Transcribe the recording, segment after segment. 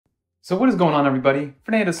So what is going on, everybody?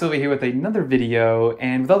 Fernando Silva here with another video,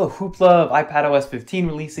 and with all the hoopla of iPadOS 15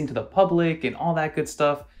 releasing to the public and all that good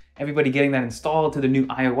stuff, everybody getting that installed to the new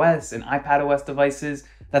iOS and iPadOS devices,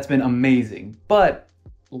 that's been amazing. But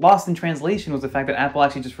lost in translation was the fact that Apple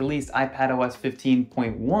actually just released iPadOS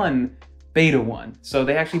 15.1 Beta 1. So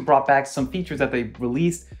they actually brought back some features that they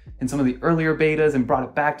released in some of the earlier betas and brought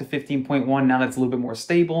it back to 15.1 now that's a little bit more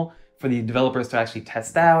stable for the developers to actually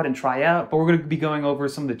test out and try out. But we're going to be going over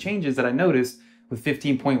some of the changes that I noticed with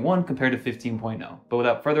 15.1 compared to 15.0. But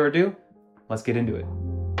without further ado, let's get into it.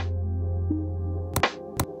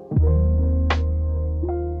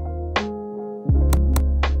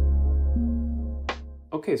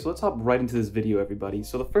 Okay, so let's hop right into this video, everybody.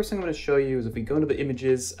 So the first thing I'm going to show you is if we go into the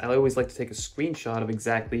images, I always like to take a screenshot of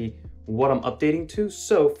exactly what I'm updating to.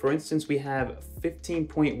 So for instance, we have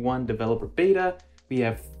 15.1 developer beta. We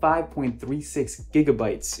have 5.36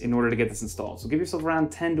 gigabytes in order to get this installed. So give yourself around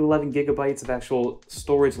 10 to 11 gigabytes of actual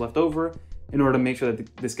storage left over in order to make sure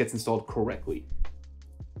that this gets installed correctly.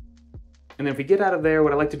 And then if we get out of there,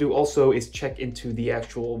 what I like to do also is check into the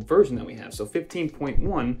actual version that we have. So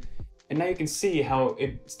 15.1, and now you can see how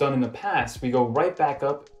it's done in the past. We go right back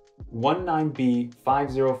up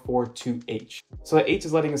 19B5042H. So that H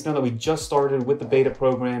is letting us know that we just started with the beta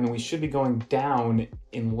program and we should be going down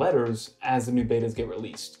in letters as the new betas get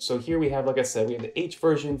released. So here we have, like I said, we have the H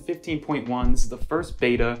version 15.1. This is the first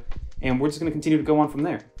beta, and we're just going to continue to go on from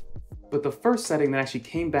there. But the first setting that actually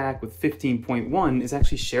came back with 15.1 is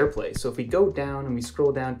actually SharePlay. So if we go down and we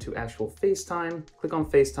scroll down to actual FaceTime, click on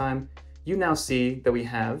FaceTime, you now see that we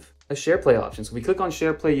have a SharePlay option. So if we click on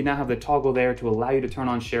SharePlay, you now have the toggle there to allow you to turn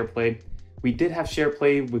on SharePlay. We did have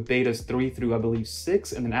SharePlay with betas 3 through, I believe,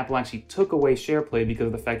 6, and then Apple actually took away SharePlay because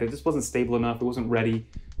of the fact that this wasn't stable enough, it wasn't ready.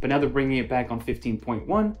 But now they're bringing it back on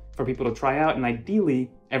 15.1 for people to try out, and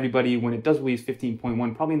ideally, everybody, when it does release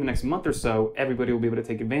 15.1, probably in the next month or so, everybody will be able to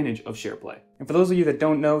take advantage of SharePlay. And for those of you that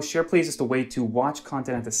don't know, SharePlay is just a way to watch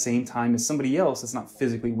content at the same time as somebody else that's not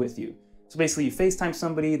physically with you. So basically you FaceTime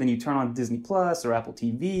somebody, then you turn on Disney Plus or Apple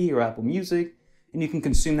TV or Apple Music, and you can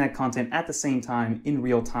consume that content at the same time in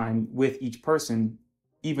real time with each person,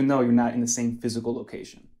 even though you're not in the same physical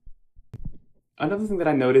location. Another thing that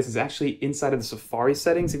I noticed is actually inside of the Safari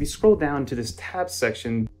settings. If you scroll down to this tab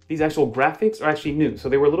section, these actual graphics are actually new. So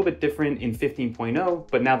they were a little bit different in 15.0,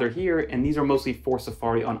 but now they're here, and these are mostly for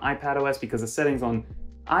Safari on iPadOS because the settings on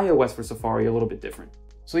iOS for Safari are a little bit different.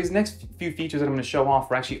 So these next few features that I'm going to show off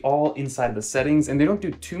are actually all inside of the settings, and they don't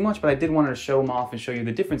do too much, but I did want to show them off and show you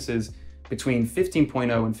the differences between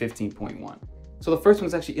 15.0 and 15.1. So the first one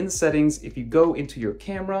is actually in the settings. If you go into your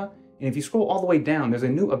camera, and if you scroll all the way down, there's a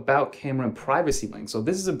new About Camera and Privacy link. So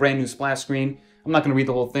this is a brand new splash screen. I'm not going to read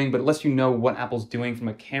the whole thing, but it lets you know what Apple's doing from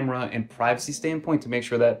a camera and privacy standpoint to make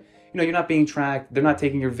sure that you're not being tracked, they're not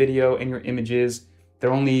taking your video and your images,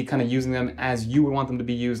 they're only kind of using them as you would want them to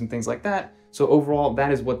be used and things like that. So overall,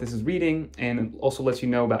 that is what this is reading, and it also lets you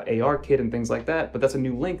know about ARKit and things like that, but that's a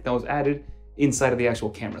new link that was added inside of the actual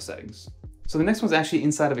camera settings. So the next one's actually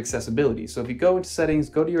inside of accessibility. So if you go into settings,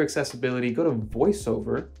 go to your accessibility, go to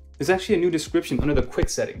voiceover, there's actually a new description under the quick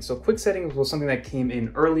settings. So quick settings was something that came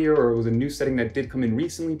in earlier, or it was a new setting that did come in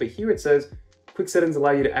recently, but here it says, quick settings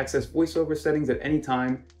allow you to access voiceover settings at any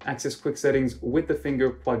time, access quick settings with the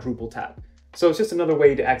finger quadruple tap. So it's just another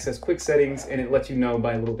way to access quick settings, and it lets you know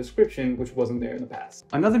by a little description, which wasn't there in the past.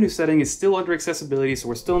 Another new setting is still under accessibility, so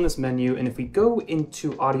we're still in this menu, and if we go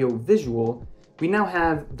into audio visual, we now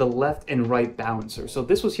have the left and right balancer. So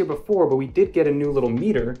this was here before, but we did get a new little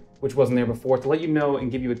meter, which wasn't there before, to let you know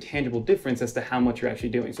and give you a tangible difference as to how much you're actually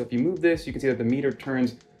doing. So if you move this, you can see that the meter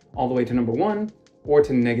turns all the way to number 1 or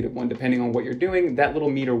to -1, depending on what you're doing. That little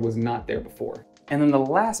meter was not there before. And then the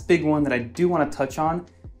last big one that I do want to touch on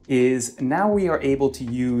is now we are able to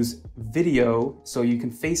use video. So you can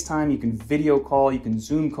FaceTime, you can video call, you can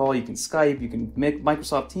Zoom call, you can Skype, you can make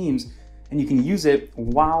Microsoft Teams, and you can use it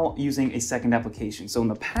while using a second application. So in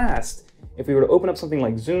the past, if we were to open up something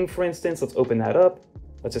like Zoom, for instance, let's open that up.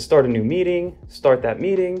 Let's just start a new meeting, start that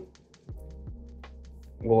meeting.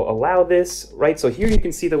 We'll allow this, right? So here you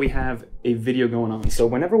can see that we have a video going on. So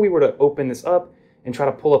whenever we were to open this up and try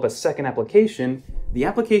to pull up a second application, the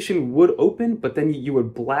application would open, but then you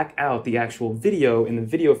would black out the actual video and the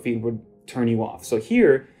video feed would turn you off. So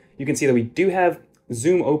here you can see that we do have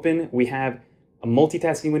Zoom open. We have a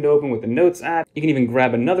multitasking window open with the Notes app. You can even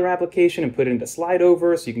grab another application and put it into slide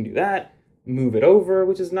over. So you can do that, move it over,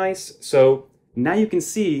 which is nice. So now you can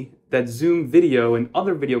see that Zoom video and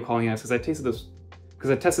other video calling apps, because I tested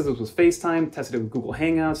this with FaceTime, tested it with Google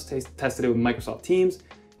Hangouts, tested it with Microsoft Teams,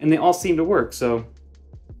 and they all seem to work. So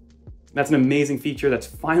That's an amazing feature that's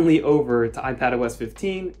finally over to iPadOS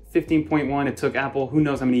 15. 15.1, it took Apple who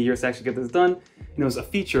knows how many years to actually get this done. And it was a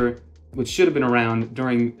feature which should have been around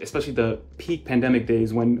during especially the peak pandemic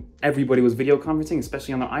days when everybody was video conferencing,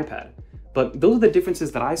 especially on their iPad. But those are the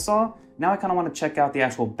differences that I saw. Now I kind of want to check out the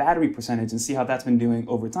actual battery percentage and see how that's been doing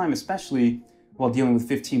over time, especially while dealing with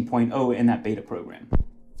 15.0 in that beta program.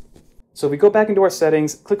 So if we go back into our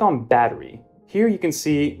settings, click on battery. Here you can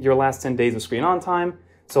see your last 10 days of screen on time.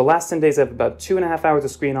 So last 10 days I have about 2.5 hours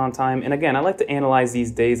of screen on time. And again, I like to analyze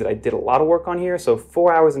these days that I did a lot of work on here. So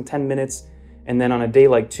 4 hours and 10 minutes. And then on a day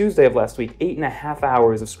like Tuesday of last week, 8.5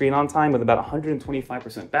 hours of screen on time with about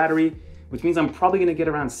 125% battery, which means I'm probably gonna get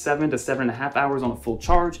around 7 to 7.5 hours on a full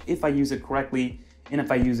charge if I use it correctly and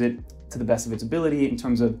if I use it to the best of its ability in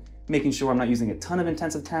terms of making sure I'm not using a ton of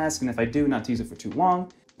intensive tasks, and if I do, not to use it for too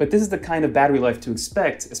long. But this is the kind of battery life to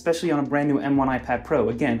expect, especially on a brand new M1 iPad Pro.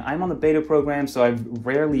 Again, I'm on the beta program, so I've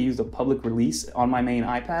rarely used a public release on my main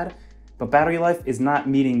iPad, but battery life is not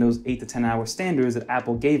meeting those 8 to 10 hour standards that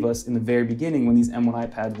Apple gave us in the very beginning when these M1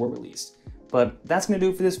 iPads were released. But that's gonna do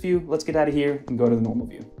it for this view. Let's get out of here and go to the normal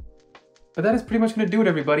view. But that is pretty much gonna do it,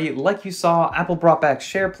 everybody. Like you saw, Apple brought back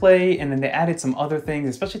SharePlay, and then they added some other things,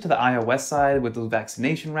 especially to the iOS side with those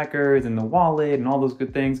vaccination records and the wallet and all those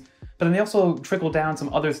good things. But then they also trickled down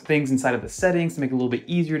some other things inside of the settings to make it a little bit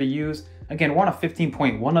easier to use. Again, we're on a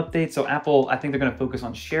 15.1 update, so Apple, I think they're gonna focus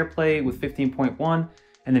on SharePlay with 15.1,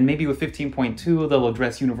 and then maybe with 15.2, they'll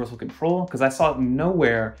address universal control, because I saw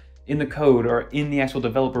nowhere in the code or in the actual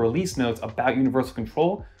developer release notes about universal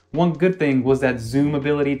control. One good thing was that Zoom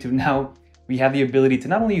ability to now, we have the ability to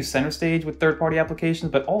not only use center stage with third-party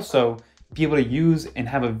applications, but also be able to use and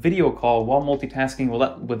have a video call while multitasking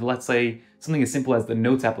with, let's say, something as simple as the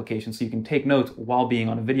notes application, so you can take notes while being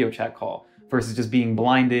on a video chat call versus just being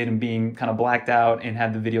blinded and being kind of blacked out and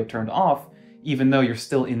have the video turned off, even though you're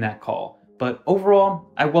still in that call. But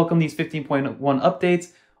overall, I welcome these 15.1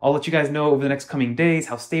 updates. I'll let you guys know over the next coming days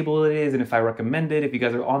how stable it is and if I recommend it, if you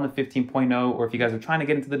guys are on the 15.0 or if you guys are trying to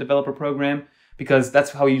get into the developer program, because that's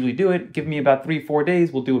how we usually do it. Give me about 3-4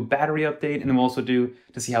 days, we'll do a battery update, and then we'll also do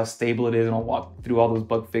to see how stable it is, and I'll walk through all those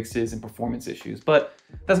bug fixes and performance issues. But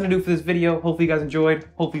that's gonna do it for this video. Hopefully you guys enjoyed,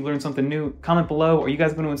 hopefully you learned something new. Comment below, are you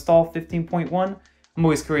guys gonna install 15.1? I'm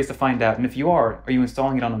always curious to find out, and if you are you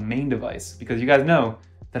installing it on a main device? Because you guys know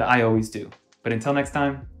that I always do. But until next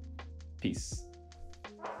time, peace.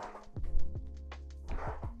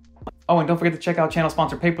 Oh, and don't forget to check out channel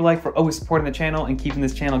sponsor Paperlike for always supporting the channel and keeping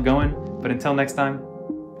this channel going. But until next time,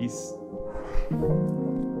 peace.